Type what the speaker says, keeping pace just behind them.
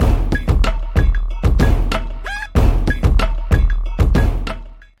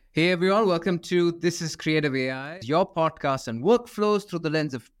Hey everyone, welcome to This is Creative AI, your podcast on workflows through the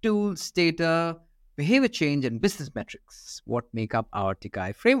lens of tools, data, behavior change, and business metrics, what make up our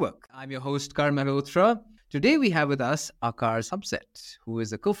TIKAI framework. I'm your host, Kar Malhotra. Today we have with us Akar Sumset, who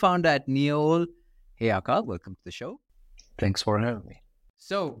is a co-founder at Neol. Hey Akar, welcome to the show. Thanks for having me.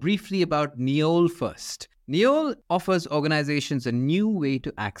 So briefly about Neol first. Neol offers organizations a new way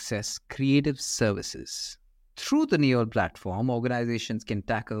to access creative services. Through the Neol platform, organizations can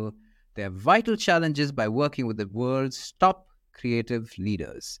tackle their vital challenges by working with the world's top creative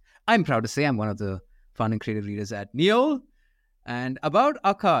leaders. I'm proud to say I'm one of the founding creative leaders at Neol. And about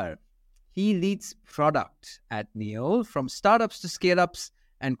Akar, he leads product at Neol. From startups to scale-ups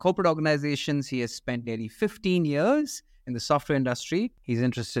and corporate organizations, he has spent nearly 15 years in the software industry. He's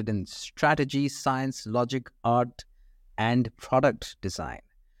interested in strategy, science, logic, art, and product design.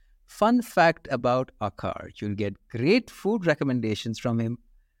 Fun fact about Akar, you'll get great food recommendations from him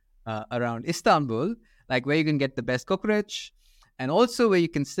around Istanbul, like where you can get the best kokoreç, and also where you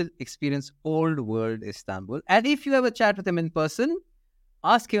can still experience old world Istanbul. And if you ever chat with him in person,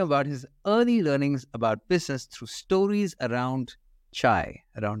 ask him about his early learnings about business through stories around chai,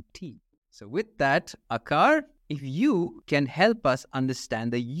 around tea. So with that, Akar, if you can help us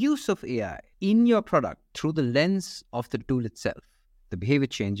understand the use of AI in your product through the lens of the tool itself, the behavior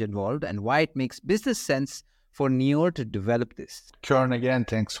change involved, and why it makes business sense for Neol to develop this. Kern, again,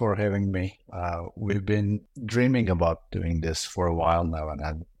 thanks for having me. We've been dreaming about doing this for a while now, and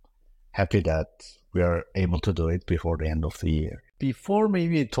I'm happy that we are able to do it before the end of the year. Before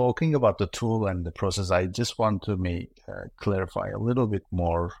maybe talking about the tool and the process, I just want to clarify a little bit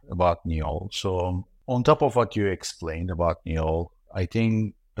more about Neol. So on top of what you explained about Neol, I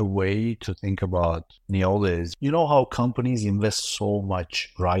think a way to think about Neol is, you know how companies invest so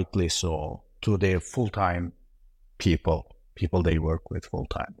much, rightly so, to their full-time people they work with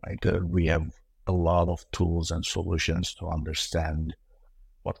full-time, right? We have a lot of tools and solutions to understand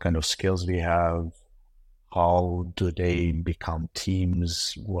what kind of skills we have, how do they become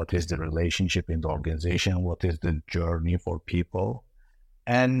teams, what is the relationship in the organization, what is the journey for people.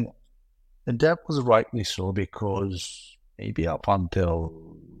 And that was rightly so because maybe up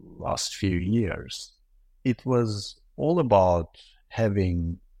until last few years, it was all about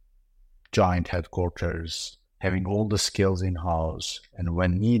having giant headquarters, having all the skills in-house, and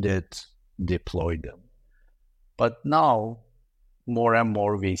when needed, deploy them. But now, more and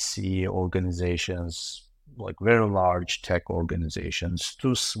more we see organizations, like very large tech organizations,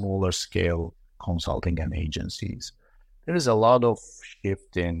 to smaller scale consulting and agencies. There is a lot of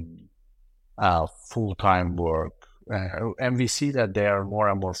shift in full-time work. And we see that they are more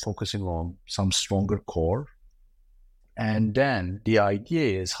and more focusing on some stronger core. And then the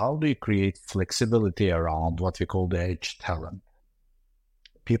idea is, how do you create flexibility around what we call the edge talent?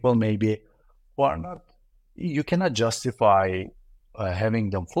 People maybe who are not, you cannot justify having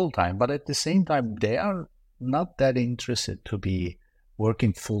them full-time, but at the same time, they are not that interested to be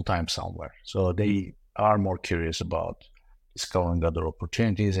working full-time somewhere. So they are more curious about discovering other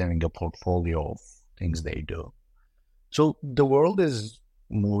opportunities, having a portfolio of things they do. So the world is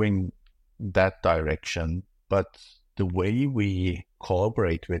moving that direction, but the way we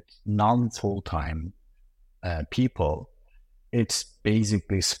collaborate with non-full-time people, it's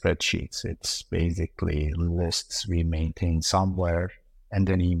basically spreadsheets. It's basically lists we maintain somewhere and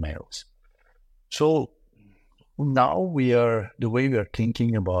then emails. So now the way we are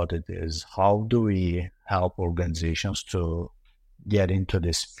thinking about it is, how do we help organizations to get into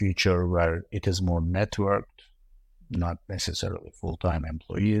this future where it is more networked, not necessarily full-time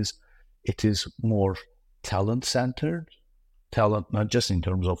employees. It is more talent-centered, not just in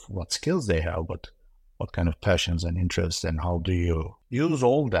terms of what skills they have, but what kind of passions and interests, and how do you use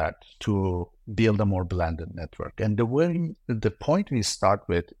all that to build a more blended network. And the point we start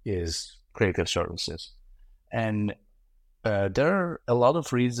with is creative services. And there are a lot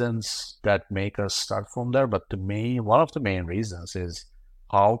of reasons that make us start from there, but one of the main reasons is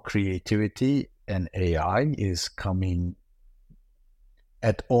how creativity and AI is coming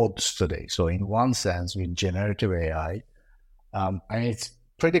at odds today. So in one sense, with generative AI, and it's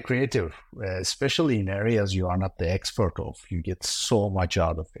pretty creative, especially in areas you are not the expert of. You get so much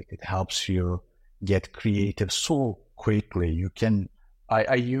out of it. It helps you get creative so quickly.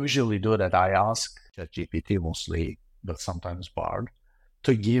 I usually do that. I ask ChatGPT mostly, but sometimes Bard,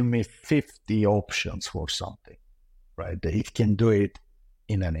 to give me 50 options for something, right? It can do it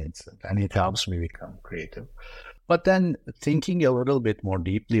in an instant, and it helps me become creative. But then thinking a little bit more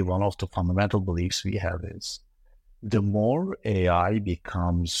deeply, one of the fundamental beliefs we have is, the more AI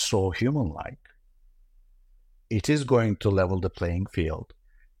becomes so human-like, it is going to level the playing field.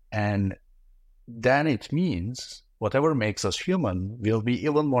 And then it means whatever makes us human will be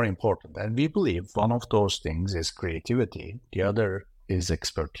even more important. And we believe one of those things is creativity, the other is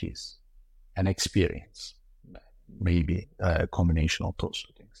expertise and experience, maybe a combination of those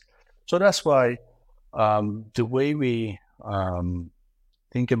two things. So that's why the way we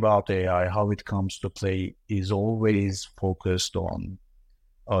think about AI, how it comes to play, is always focused on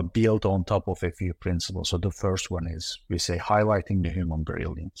built on top of a few principles. So the first one is, we say, highlighting the human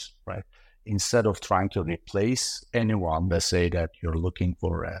brilliance, right? Instead of trying to replace anyone, let's say that you're looking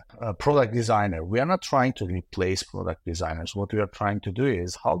for a product designer. We are not trying to replace product designers. What we are trying to do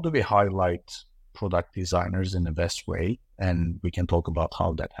is, how do we highlight product designers in the best way? And we can talk about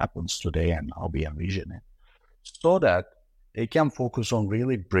how that happens today and how we envision it, so that they can focus on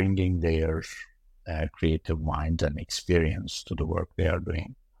really bringing their creative mind and experience to the work they are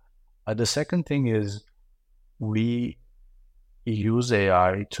doing. The second thing is, we use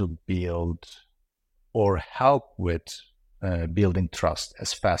AI to build or help with building trust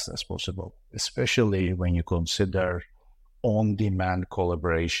as fast as possible, especially when you consider on-demand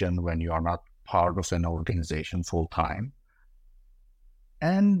collaboration when you are not part of an organization full-time,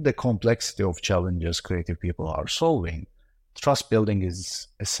 and the complexity of challenges creative people are solving. Trust building is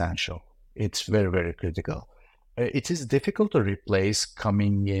essential. It's very, very critical. It is difficult to replace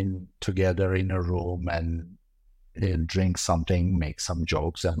coming in together in a room and drink something, make some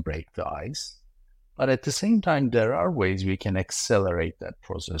jokes, and break the ice. But at the same time, there are ways we can accelerate that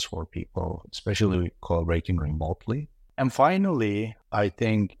process for people, especially collaborating remotely. And finally, I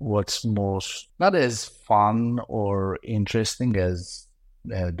think what's most not as fun or interesting as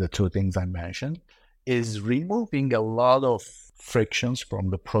the two things I mentioned is removing a lot of frictions from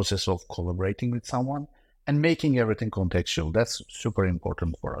the process of collaborating with someone and making everything contextual. That's super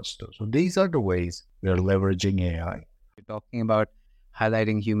important for us too. So these are the ways we are leveraging AI. We're talking about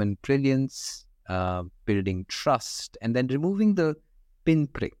highlighting human brilliance, building trust, and then removing the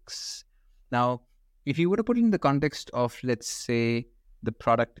pinpricks. Now, if you were to put it in the context of, let's say, the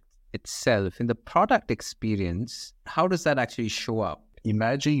product itself, in the product experience, how does that actually show up?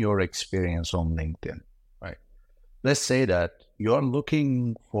 Imagine your experience on LinkedIn, right? Let's say that you're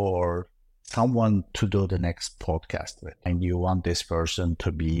looking for someone to do the next podcast with, and you want this person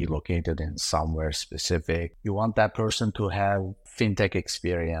to be located in somewhere specific. You want that person to have fintech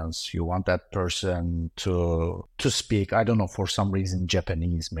experience. You want that person to speak, I don't know, for some reason,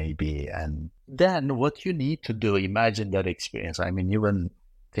 Japanese maybe. And then what you need to do, imagine that experience. I mean, even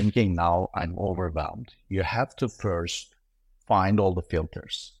thinking now, I'm overwhelmed. You have to first find all the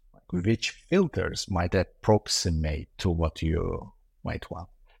filters. Which filters might approximate to what you might want?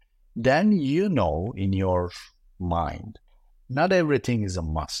 Then you know in your mind, not everything is a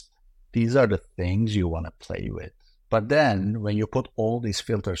must. These are the things you want to play with. But then when you put all these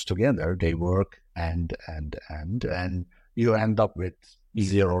filters together, they work and you end up with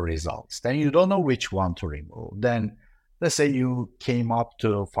zero results. Then you don't know which one to remove. Then let's say you came up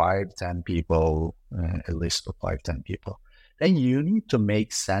to 5-10 people, a list of 5-10 people. Then you need to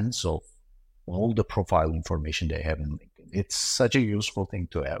make sense of all the profile information they have in LinkedIn. It's such a useful thing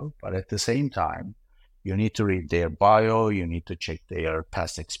to have, but at the same time, you need to read their bio, you need to check their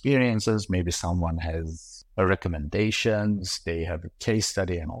past experiences. Maybe someone has recommendations, they have a case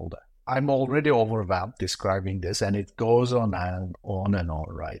study and all that. I'm already overwhelmed describing this, and it goes on and on and on,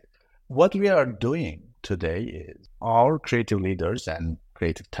 right? What we are doing today is our creative leaders and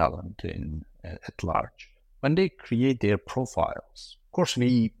creative talent at large, when they create their profiles, of course,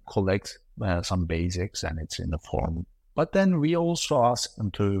 we collect some basics and it's in the form. But then we also ask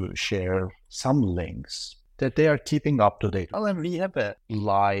them to share some links that they are keeping up to date. Well, and we have a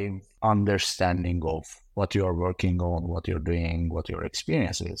live understanding of what you're working on, what you're doing, what your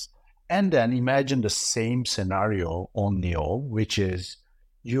experience is. And then imagine the same scenario on Neo, which is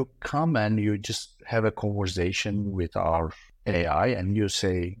you come and you just have a conversation with our AI and you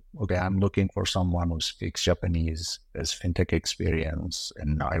say, okay, I'm looking for someone who speaks Japanese, has fintech experience,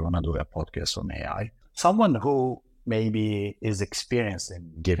 and I want to do a podcast on AI. Someone who maybe is experienced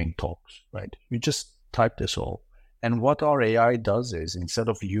in giving talks, right? You just type this all. And what our AI does is, instead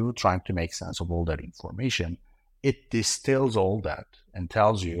of you trying to make sense of all that information, it distills all that and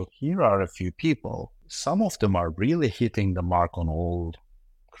tells you, here are a few people. Some of them are really hitting the mark on all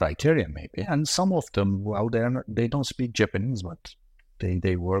criteria maybe, and some of them, well, they don't speak Japanese, but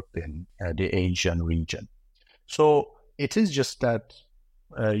they work in the Asian region. So it is just that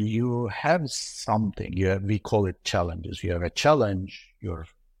you have something. We call it challenges. You have a challenge. You're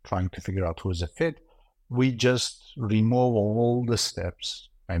trying to figure out who's a fit. We just remove all the steps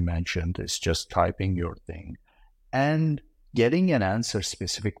I mentioned. It's just typing your thing, and getting an answer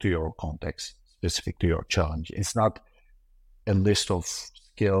specific to your context, specific to your challenge. It's not a list of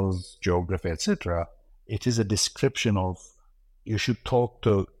skills, geography, etc. It is a description of you should talk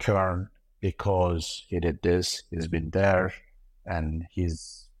to Kern because he did this, he's been there, and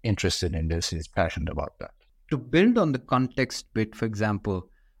he's interested in this, he's passionate about that. To build on the context bit, for example,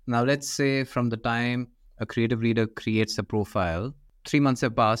 now let's say from the time a creative leader creates a profile, 3 months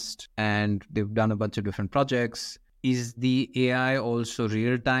have passed and they've done a bunch of different projects. Is the AI also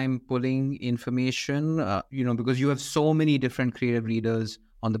real-time pulling information? Because you have so many different creative leaders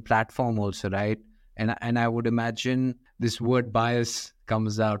on the platform also, right? And I would imagine this word bias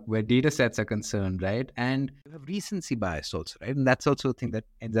comes out where data sets are concerned, right? And you have recency bias also, right? And that's also a thing that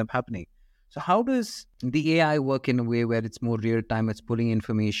ends up happening. So how does the AI work in a way where it's more real-time, it's pulling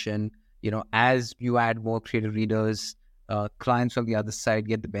information, as you add more creative leaders, clients on the other side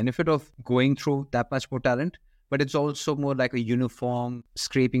get the benefit of going through that much more talent, but it's also more like a uniform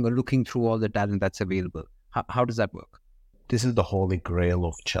scraping or looking through all the talent that's available. How does that work? This is the holy grail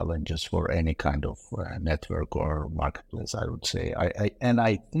of challenges for any kind of network or marketplace, I would say.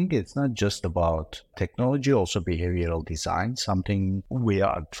 I think it's not just about technology, also behavioral design, something we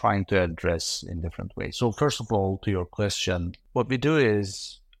are trying to address in different ways. So first of all, to your question, what we do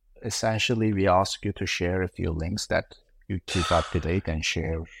is essentially we ask you to share a few links that you keep up to date and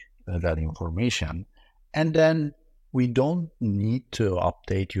share that information. And then we don't need to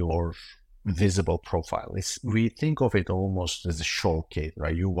update your visible profile. We think of it almost as a showcase,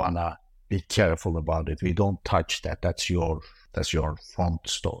 right? You wanna be careful about it. We don't touch that. That's your front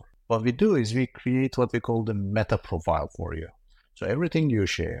store. What we do is we create what we call the meta profile for you. So everything you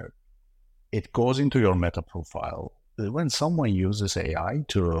share, it goes into your meta profile. When someone uses AI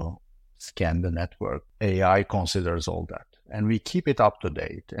to scan the network, AI considers all that. And we keep it up to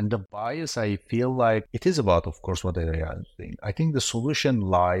date. And the bias, I feel like it is about, of course, what AI is doing. I think the solution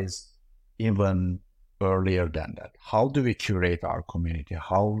lies even earlier than that. How do we curate our community?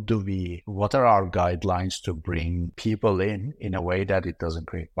 What are our guidelines to bring people in a way that it doesn't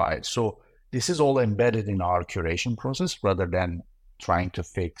create bias? So this is all embedded in our curation process rather than trying to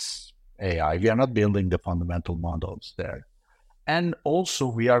fix AI. We are not building the fundamental models there. And also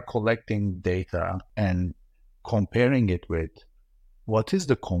we are collecting data and comparing it with what is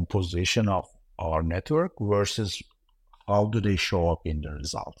the composition of our network versus how do they show up in the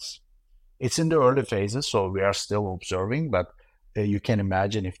results. It's in the early phases, so we are still observing, but you can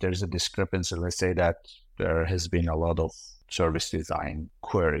imagine if there's a discrepancy, let's say that there has been a lot of service design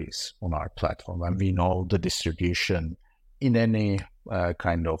queries on our platform, and we know the distribution in any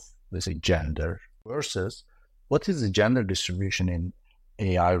kind of, let's say, gender versus what is the gender distribution in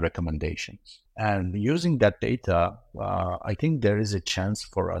AI recommendations. And using that data, I think there is a chance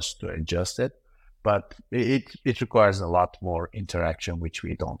for us to adjust it, but it requires a lot more interaction, which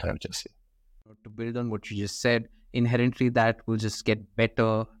we don't have just yet. To build on what you just said, inherently that will just get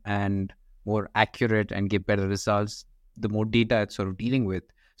better and more accurate and give better results the more data it's sort of dealing with.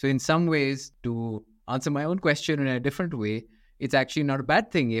 So in some ways, to answer my own question in a different way, it's actually not a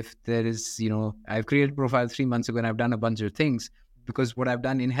bad thing if there is, I've created a profile 3 months ago and I've done a bunch of things, because what I've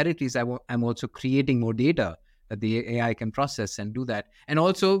done inherently is I'm also creating more data that the AI can process and do that. And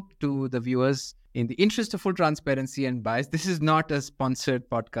also to the viewers, in the interest of full transparency and bias, this is not a sponsored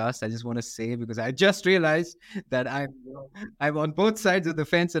podcast. I just want to say, because I just realized that I'm on both sides of the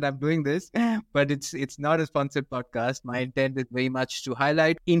fence and I'm doing this, but it's not a sponsored podcast. My intent is very much to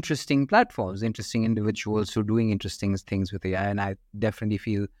highlight interesting platforms, interesting individuals who are doing interesting things with AI. And I definitely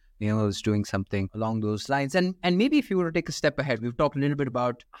feel is doing something along those lines. And maybe if you were to take a step ahead, we've talked a little bit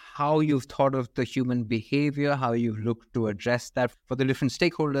about how you've thought of the human behavior, how you've looked to address that for the different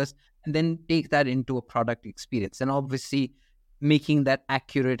stakeholders, and then take that into a product experience. And obviously making that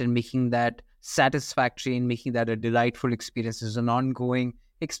accurate and making that satisfactory and making that a delightful experience is an ongoing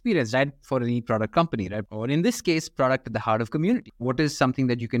experience, right? For any product company, right? Or in this case, product at the heart of community. What is something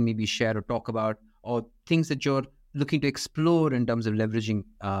that you can maybe share or talk about, or things that you're looking to explore in terms of leveraging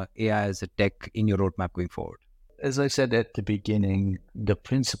AI as a tech in your roadmap going forward? As I said at the beginning, the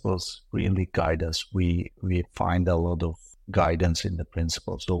principles really guide us. We find a lot of guidance in the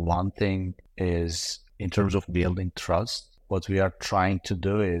principles. So one thing is in terms of building trust, what we are trying to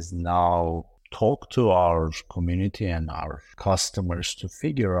do is now talk to our community and our customers to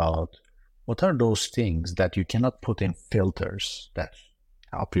figure out what are those things that you cannot put in filters that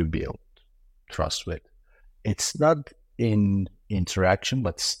help you build trust with. It's not in interaction,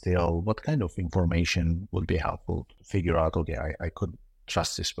 but still, what kind of information would be helpful to figure out, okay, I could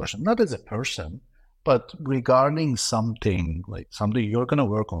trust this person, not as a person, but regarding something, like something you're going to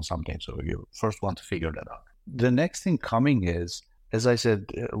work on something. So you first want to figure that out. the next thing coming is, as I said,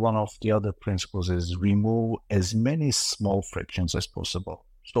 one of the other principles is remove as many small frictions as possible.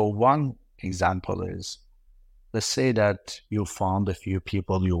 So one example is, let's say that you found a few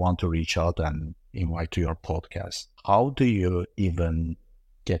people you want to reach out and invite to your podcast. How do you even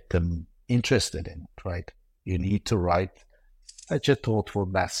get them interested in it, right? You need to write such a thoughtful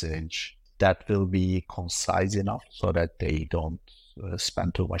message that will be concise enough so that they don't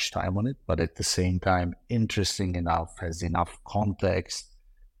spend too much time on it, but at the same time, interesting enough, has enough context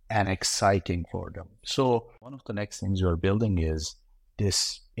and exciting for them. So one of the next things we're building is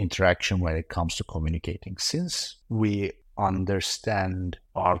this interaction when it comes to communicating. Since we understand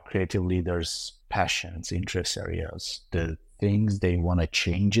our creative leaders' passions, interest areas, the things they want to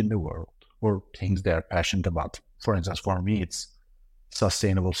change in the world, or things they're passionate about. For instance, for me, it's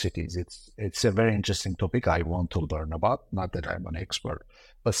sustainable cities. It's a very interesting topic I want to learn about. Not that I'm an expert,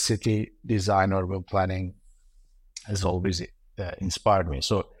 but city design, urban planning has always inspired me.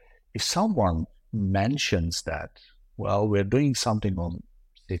 So if someone mentions that, well, we're doing something on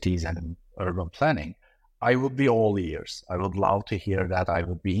cities and urban planning, I would be all ears. I would love to hear that. I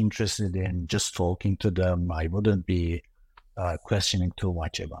would be interested in just talking to them. I wouldn't be questioning too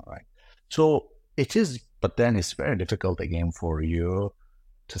much about it. So it is, but then it's very difficult again for you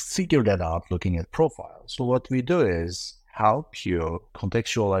to figure that out looking at profiles. So what we do is help you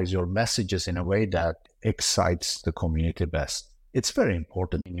contextualize your messages in a way that excites the community best. It's very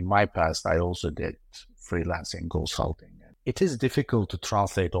important. In my past, I also did freelancing, consulting. It is difficult to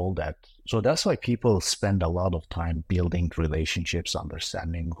translate all that. So that's why people spend a lot of time building relationships,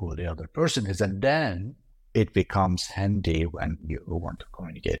 understanding who the other person is, and then it becomes handy when you want to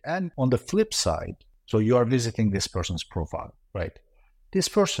communicate. And on the flip side, so you are visiting this person's profile, right? This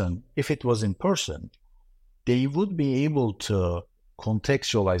person, if it was in person, they would be able to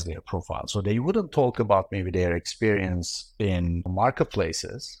contextualize their profile. So they wouldn't talk about maybe their experience in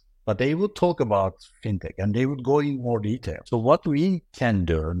marketplaces, but they would talk about fintech and they would go in more detail. So what we can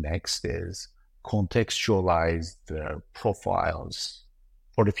do next is contextualize their profiles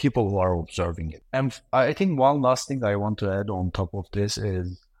for the people who are observing it. And I think one last thing I want to add on top of this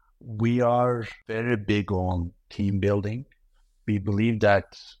is we are very big on team building. We believe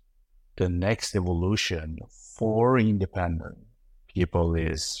that the next evolution for independent people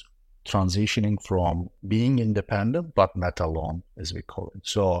is transitioning from being independent, but not alone, as we call it.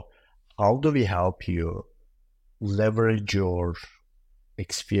 So how do we help you leverage your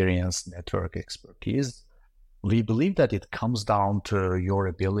experience, network expertise? We believe that it comes down to your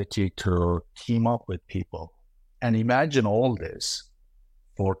ability to team up with people. And imagine all this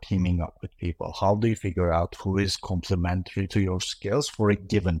for teaming up with people. How do you figure out who is complementary to your skills for a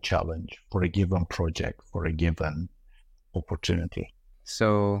given challenge, for a given project, for a given opportunity?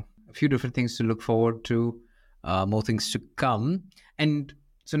 So a few different things to look forward to, more things to come. And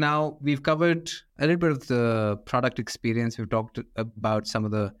so now we've covered a little bit of the product experience. We've talked about some of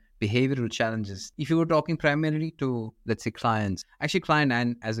the behavioral challenges. If you were talking primarily to, let's say, clients, actually client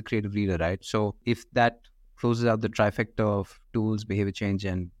and as a creative leader, right? So if that closes out the trifecta of tools, behavior change,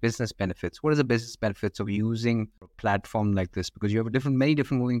 and business benefits, what are the business benefits of using a platform like this? Because you have many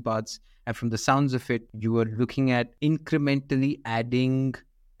different moving parts. And from the sounds of it, you are looking at incrementally adding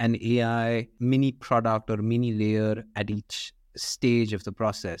an AI mini product or mini layer at each stage of the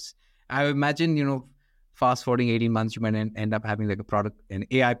process. I imagine, fast forwarding 18 months, you might end up having like an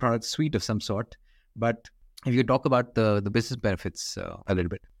AI product suite of some sort. But if you talk about the business benefits a little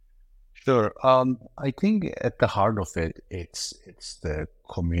bit. Sure. I think at the heart of it, it's the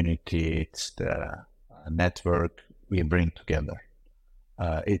community, it's the network we bring together.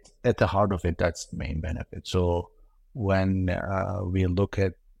 It's at the heart of it, that's the main benefit. So when we look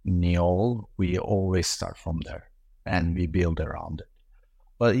at Neol, we always start from there and we build around it.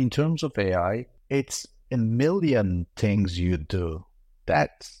 But in terms of AI, it's a million things you do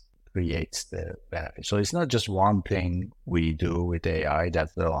that creates the benefit. So it's not just one thing we do with AI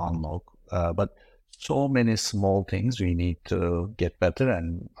that will unlock, but so many small things we need to get better.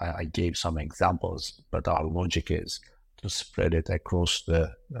 And I gave some examples, but our logic is to spread it across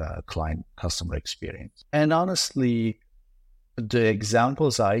the client customer experience. And honestly, the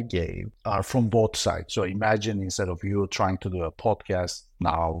examples I gave are from both sides. So imagine instead of you trying to do a podcast,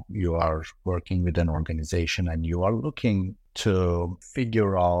 now you are working with an organization and you are looking to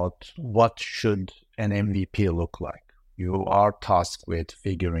figure out what should an MVP look like. You are tasked with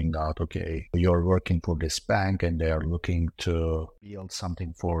figuring out, okay, you're working for this bank and they are looking to build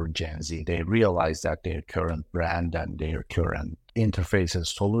something for Gen Z. They realize that their current brand and their current interfaces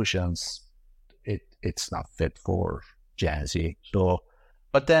solutions, it's not fit for Gen Z. So,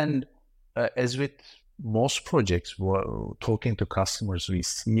 but then as with most projects, talking to customers, we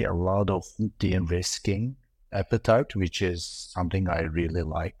see a lot of de-risking appetite, which is something I really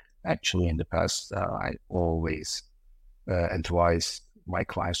like. Actually, in the past, I always advise my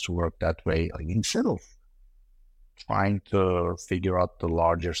clients to work that way. Like, instead of trying to figure out the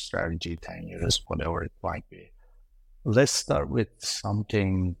larger strategy, 10 years, whatever it might be, let's start with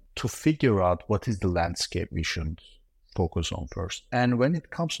something to figure out what is the landscape we should focus on first. And when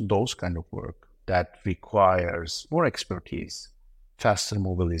it comes to those kind of work that requires more expertise, faster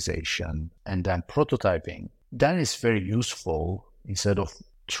mobilization, and then prototyping, that is very useful instead of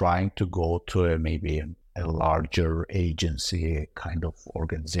trying to go to maybe a larger agency kind of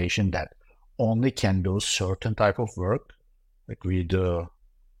organization that only can do certain type of work. Like, we do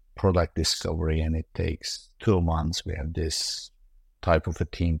product discovery and it takes 2 months. We have this type of a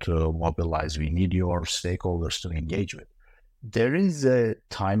team to mobilize. We need your stakeholders to engage with. There is a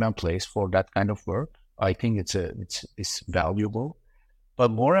time and place for that kind of work. I think it's valuable,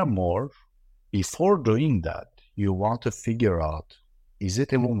 but more and more, before doing that, you want to figure out, is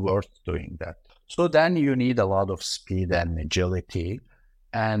it even worth doing that? So then you need a lot of speed and agility.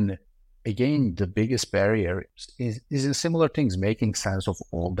 And again, the biggest barrier is in similar things, making sense of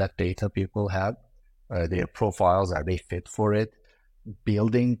all that data people have, their profiles, are they fit for it?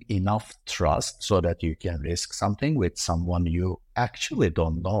 Building enough trust so that you can risk something with someone you actually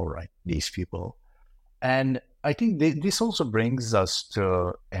don't know, right? These people. And I think this also brings us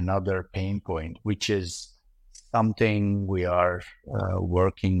to another pain point, which is something we are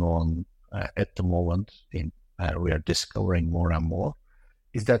working on at the moment. We are discovering more and more,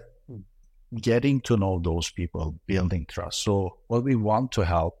 is that getting to know those people, building trust. So what we want to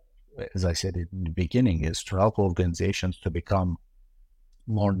help, as I said in the beginning, is to help organizations to become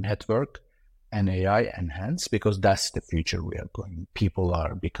more network and AI enhanced, because that's the future we are going. People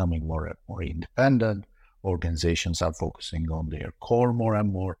are becoming more and more independent. Organizations are focusing on their core more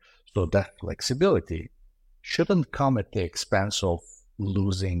and more. So that flexibility shouldn't come at the expense of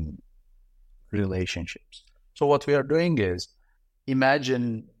losing relationships. So what we are doing is,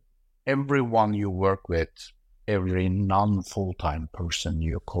 imagine everyone you work with, every non-full-time person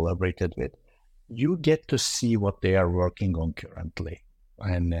you collaborated with, you get to see what they are working on currently.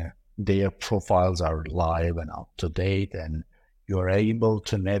 And their profiles are live and up to date, and you're able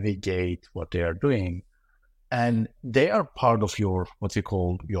to navigate what they are doing. And they are part of your, what we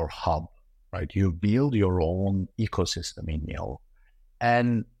call your hub, right? You build your own ecosystem in Neo,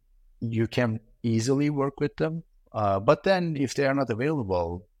 and you can easily work with them. But then if they are not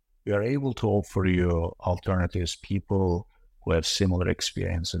available, we are able to offer you alternatives, people who have similar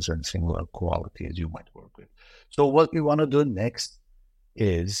experiences and similar qualities you might work with. So what we want to do next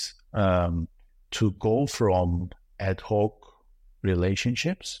is to go from ad hoc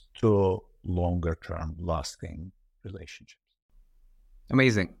relationships to longer term lasting relationships.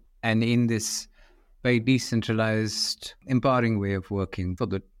 Amazing. And in this very decentralized, empowering way of working for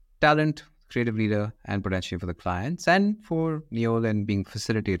the talent, creative leader, and potentially for the clients, and for Neol and being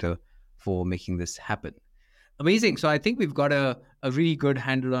facilitator for making this happen. Amazing. So I think we've got a really good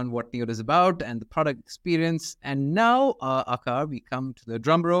handle on what Neol is about and the product experience. And now, Akar, we come to the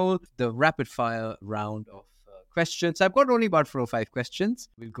drum roll, the rapid fire round of questions. I've got only about 4 or 5 questions.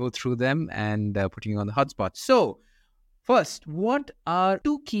 We'll go through them and putting you on the hot spot. So first, what are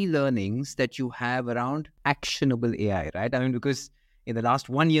 2 key learnings that you have around actionable AI, right? I mean, because in the last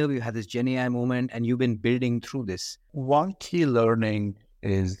 1 year, we've had this Gen AI moment and you've been building through this. One key learning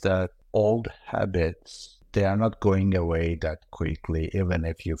is that old habits, they are not going away that quickly, even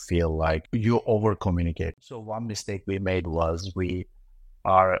if you feel like you over communicate. So one mistake we made was we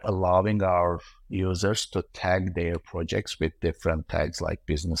are allowing our users to tag their projects with different tags like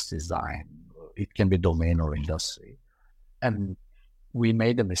business design. It can be domain or industry. And we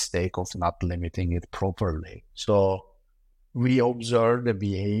made a mistake of not limiting it properly. So we observe the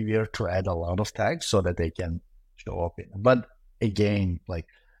behavior to add a lot of tags so that they can show up in. But again, like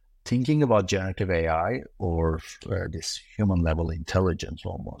thinking about generative AI or this human level intelligence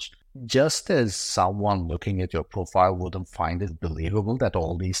almost, just as someone looking at your profile wouldn't find it believable that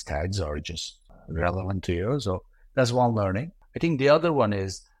all these tags are just relevant to you. So that's one learning. I think the other one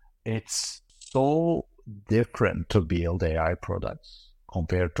is it's so different to build AI products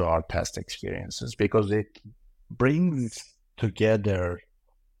compared to our past experiences because it brings together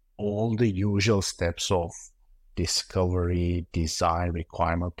all the usual steps of discovery, design,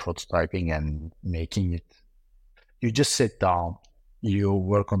 requirement, prototyping, and making it. You just sit down, you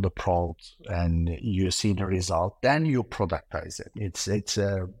work on the prompt, and you see the result. Then you productize it. It's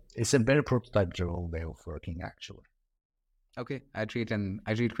a very prototype-driven way of working, actually. Okay, I treat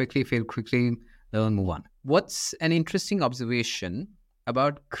quickly, fail quickly, learn, move on. What's an interesting observation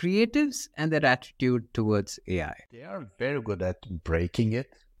about creatives and their attitude towards AI? They are very good at breaking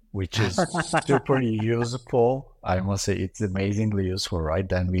it, which is super useful. I must say it's amazingly useful, right?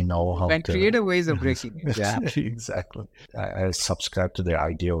 Then we know how And to. creative ways of breaking it. Yeah. Exactly. I subscribe to the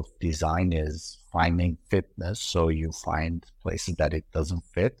idea of design is finding fitness. So you find places that it doesn't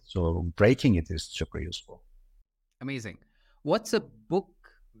fit. So breaking it is super useful. Amazing. What's a book,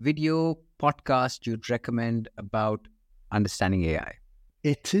 video, podcast you'd recommend about understanding AI?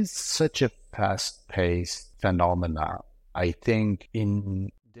 It is such a fast-paced phenomena. I think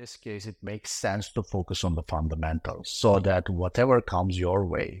in this case, it makes sense to focus on the fundamentals so that whatever comes your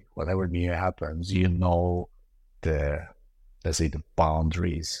way, whatever new happens, you know the, let's say, the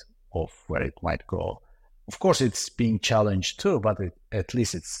boundaries of where it might go. Of course, it's being challenged too, but at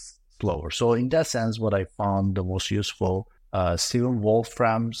least it's slower. So in that sense, what I found the most useful, Stephen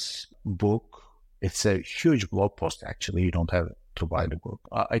Wolfram's book, it's a huge blog post, actually. You don't have to buy the book.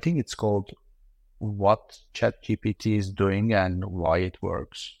 I think it's called What ChatGPT is Doing and Why It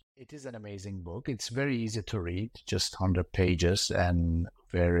Works. It is an amazing book. It's very easy to read, just 100 pages and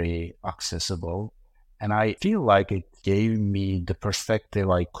very accessible. And I feel like it gave me the perspective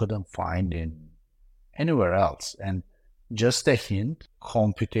I couldn't find in anywhere else. And just a hint,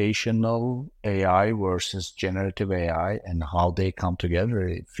 computational AI versus generative AI and how they come together,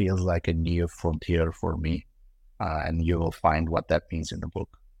 it feels like a new frontier for me. And you will find what that means in the book.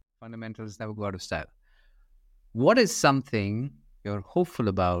 Fundamentals never go out of style. What is something you're hopeful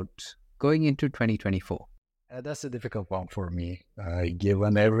about going into 2024? That's a difficult one for me,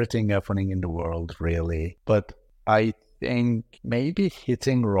 given everything happening in the world, really. But I think maybe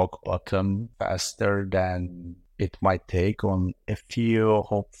hitting rock bottom faster than it might take on a few,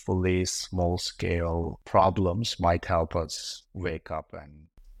 hopefully small scale problems might help us wake up and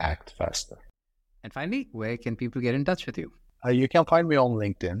act faster. And finally, where can people get in touch with you? You can find me on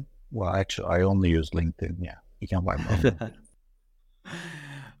LinkedIn. Well, actually, I only use LinkedIn. Yeah, you can find me on LinkedIn.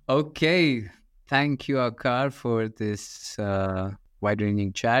 Okay. Thank you, Akar, for this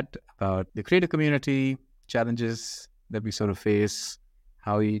wide-ranging chat about the creator community, challenges that we sort of face,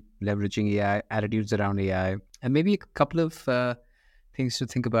 how we leveraging AI, attitudes around AI, and maybe a couple of things to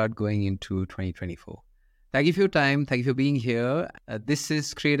think about going into 2024. Thank you for your time. Thank you for being here. This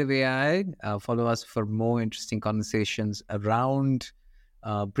is Creative AI. Follow us for more interesting conversations around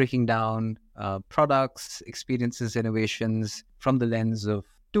breaking down products, experiences, innovations from the lens of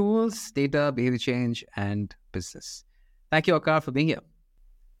tools, data, behavior change, and business. Thank you, Akar, for being here.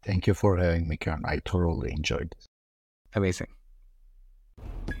 Thank you for having me, Karen. I thoroughly enjoyed it. Amazing.